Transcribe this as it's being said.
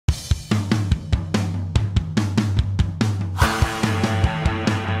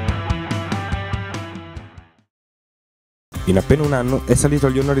In appena un anno è salito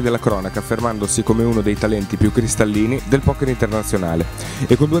agli onori della cronaca, affermandosi come uno dei talenti più cristallini del poker internazionale.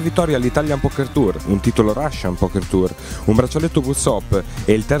 E con 2 vittorie all'Italian Poker Tour, un titolo Russian Poker Tour, un braccialetto Wsop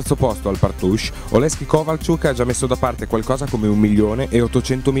e il terzo posto al Partouche, Oleksii Kovalchuk ha già messo da parte qualcosa come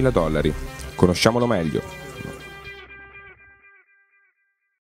 $1.800.000. Conosciamolo meglio.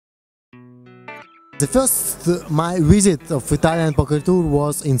 The first my visit of Italian Poker Tour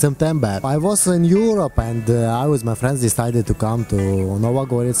was in September. I was in Europe and I with my friends decided to come to Nova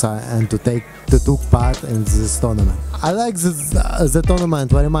Gorica and to take part in this tournament. I like the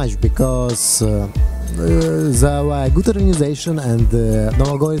tournament very much because there were good organization and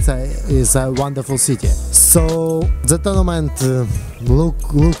Nova Gorica is a wonderful city. So the tournament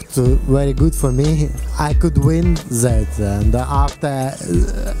looked very good for me. I could win that, and after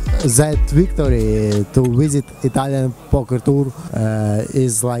that victory to visit Italian Poker Tour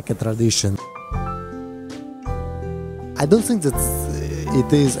is like a tradition. I don't think that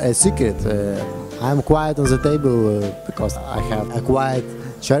it is a secret. I'm quiet on the table because I have a quiet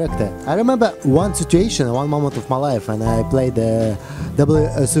character. I remember one situation, one moment of my life, when I played the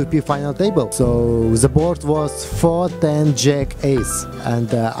Wsop final table. So the board was 4-10 Jack Ace,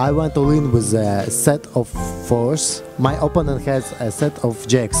 and I went all in with a set of 4s. My opponent has a set of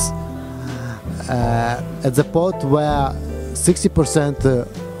Jacks. At the pot were 60%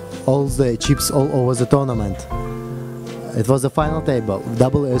 all the chips all over the tournament. It was the final table,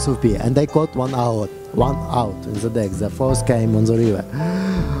 Wsop, and I caught one out in the deck. The first came on the river.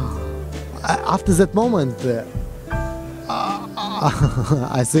 After that moment,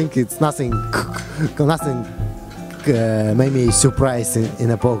 I think it's nothing made me surprised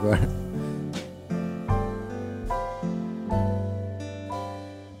in a poker.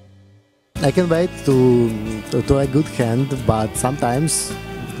 I can wait to a good hand, but sometimes,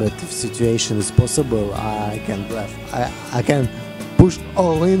 but if situation is possible, I can bluff. I can push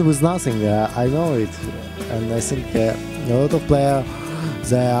all in with nothing. I know it, and I think a lot of players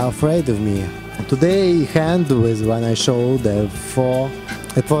they are afraid of me. Today hand was when I showed the 4.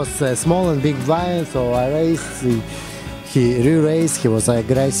 It was small and big blind, so I raised. He re-raised. He was an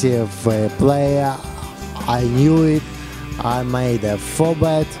aggressive player. I knew it. I made a 4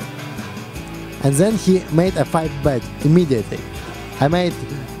 bet, and then he made a 5 bet immediately. I made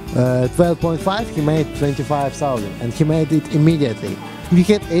 12.5, he made 25,000, and he made it immediately. If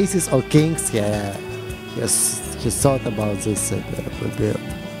he had aces or kings, he thought about this.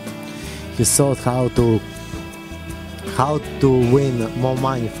 He thought how to win more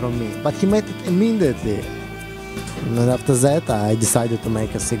money from me, but he made it immediately. And after that, I decided to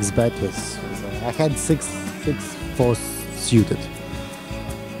make a 6 bet with. I had 6-4 suited.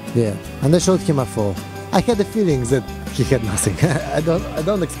 Yeah, and I showed him a 4. I had a feeling that he had nothing. I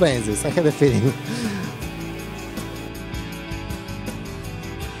don't explain this. I had a feeling.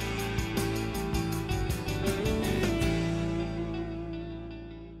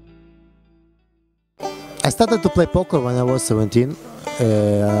 I started to play poker when I was 17.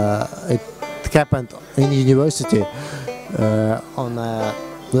 It happened in university on a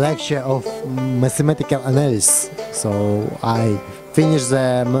lecture of mathematical analysis. So I finished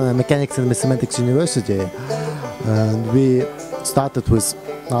the mechanics and mathematics university, and we started with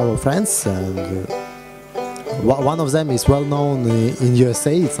our friends, and one of them is well known in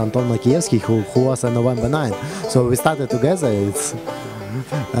USA. It's Anton Makievsky, who was on November 9. So we started together.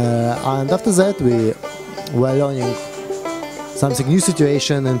 And after that we were learning something new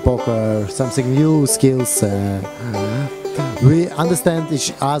situation in poker, something new skills. We understand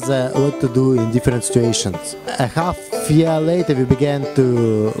each other what to do in different situations. A half year later we began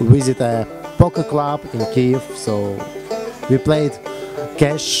to visit a poker club in Kiev, so we played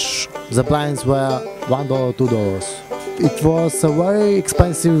cash. The blinds were $1, $2. It was a very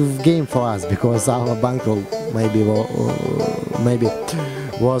expensive game for us because our bankroll maybe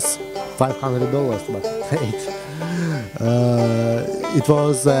was $500, but it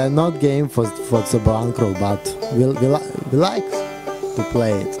was not game for the bankroll, but we liked to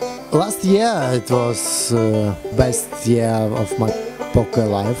play it. Last year it was best year of my poker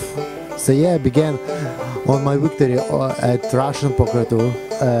life. The year began on my victory at Russian Poker Tour.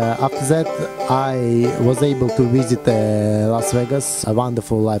 After that I was able to visit Las Vegas, a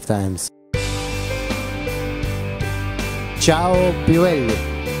wonderful lifetimes. Ciao Pivelli!